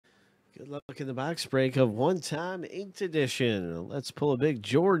Good luck in the box break of One Time Inked Edition. Let's pull a big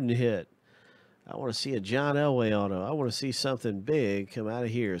Jordan hit. I want to see a John Elway auto. I want to see something big come out of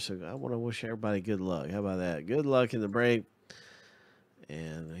here. So I want to wish everybody good luck. How about that? Good luck in the break.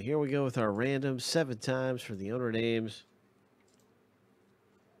 And here we go with our random 7 times for the owner names.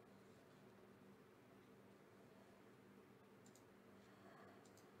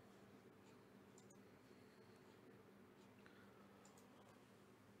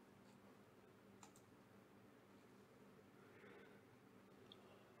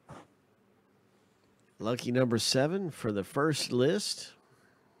 Lucky number 7 for the first list.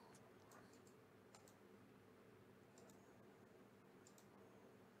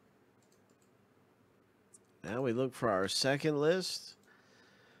 Now we look for our second list.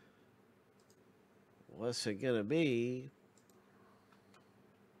 What's it going to be?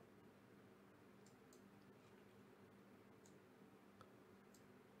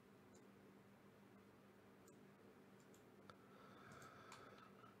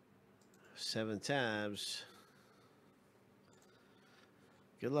 Seven times.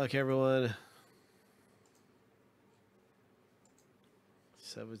 Good luck, everyone.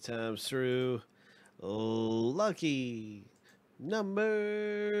 7 times through. Lucky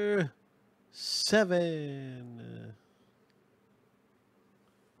number 7.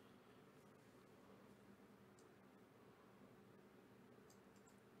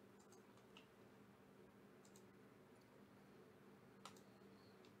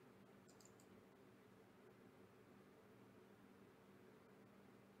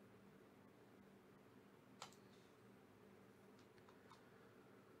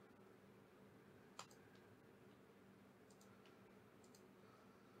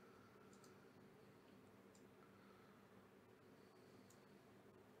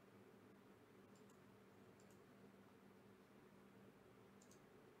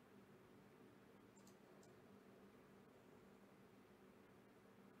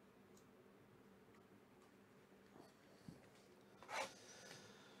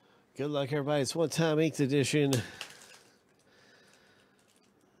 Good luck, everybody. It's One Time Inked Edition.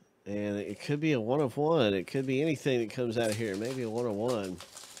 And it could be a 1 of 1. It could be anything that comes out of here. Maybe a 1 of 1.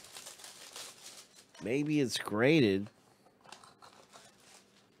 Maybe it's graded.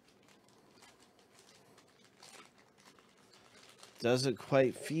 Doesn't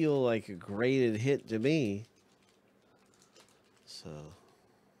quite feel like a graded hit to me. So,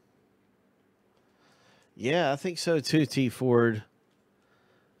 yeah, I think so too, T. Ford.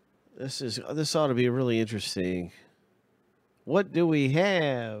 This ought to be really interesting. What do we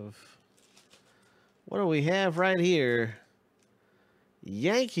have? What do we have right here?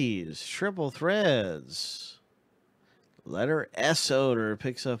 Yankees, triple threads. Letter S owner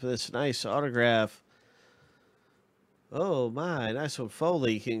picks up this nice autograph. Oh my, nice one,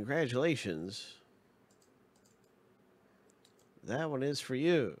 Foley. Congratulations. That one is for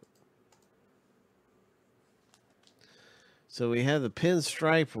you. So we have the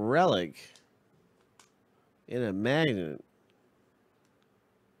pinstripe relic in a magnet.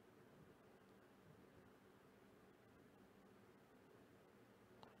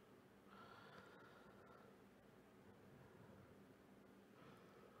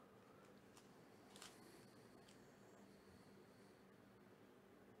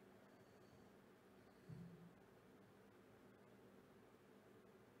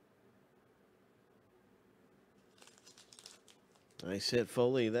 Nice hit,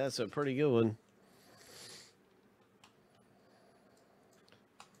 Foley. That's a pretty good one.